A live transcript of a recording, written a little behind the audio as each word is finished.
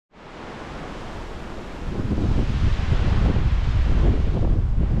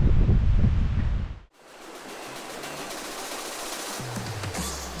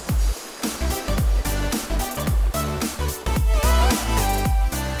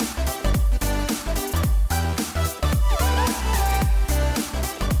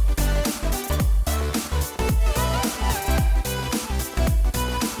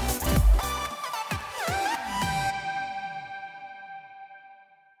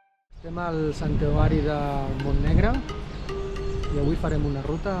Estem al Santuari de Montnegre i avui farem una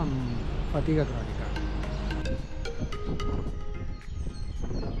ruta amb fatiga crònica.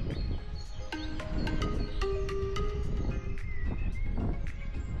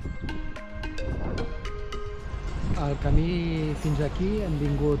 El camí fins aquí hem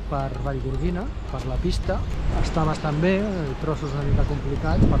vingut per Valgorguina, per la pista. Està bastant bé, el tros és una mica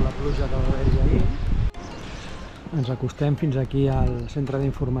complicat per la pluja que va haver-hi ahir. Ens acostem fins aquí al centre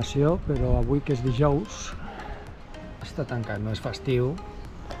d'informació, però avui, que és dijous, està tancat, no és festiu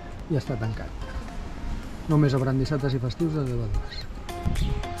i està tancat. Només obren dissabtes i festius de 10 a 2.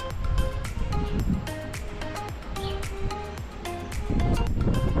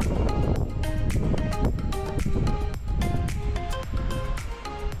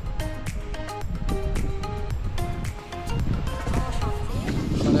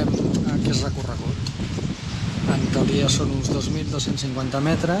 Farem aquest recorregut. En teoria són uns 2.250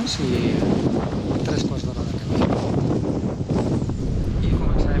 metres i 3 quarts d'hora de camí. I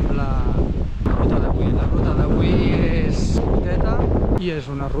començarem la ruta d'avui. La ruta d'avui és curteta i és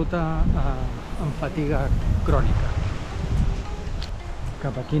una ruta amb fatiga crònica.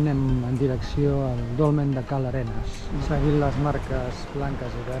 Cap aquí anem en direcció al dolmen de Cal Arenes, seguint les marques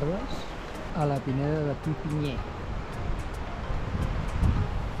blanques i verdes a la pineda de Pipinyer.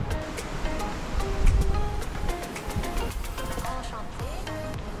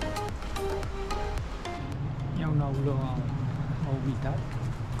 Hi ha una olor a humitat,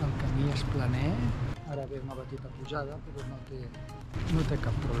 el camí és planer, ara ve una petita pujada, però no té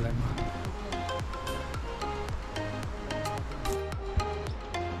cap problema.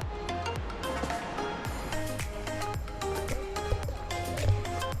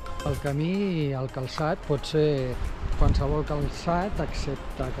 El camí, el calçat, pot ser qualsevol calçat,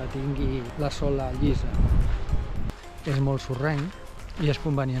 excepte que tingui la sola llisa. És molt sorrenc i és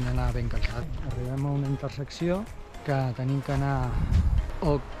convenient anar ben calçat. Arribem a una intersecció que tenim que anar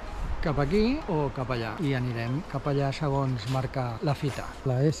o cap aquí o cap allà, i anirem cap allà segons marca la fita.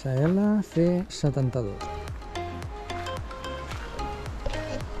 La SLC72.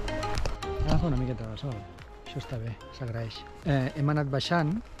 Agafa una miqueta de sol, això està bé, s'agraeix. Hem anat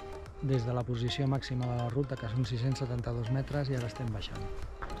baixant des de la posició màxima de la ruta, que són 672 metres, i ara estem baixant.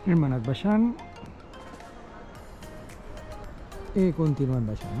 Hem anat baixant i continuem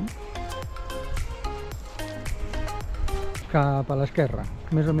baixant. Cap a l'esquerra,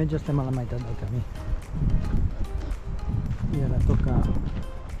 més o menys estem a la meitat del camí. I ara toca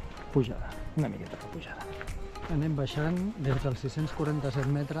pujada, una miqueta de pujada. Anem baixant des dels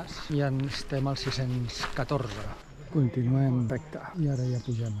 647 metres i estem als 614. Continuem recte i ara ja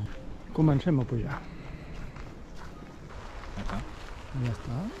pugem. Comencem a pujar. Ja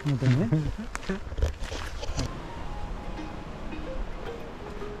està, no té més.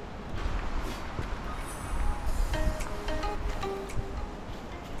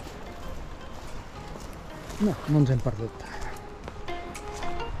 No ens hem perdut.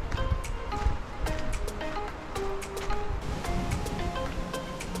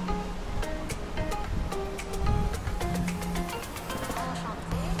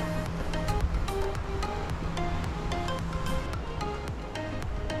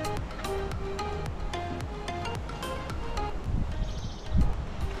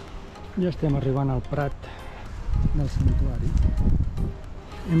 Ja estem arribant al prat del Santuari.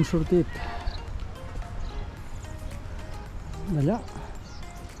 Hem sortit d'allà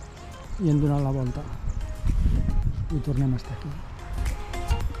i hem donat la volta i tornem a estar aquí.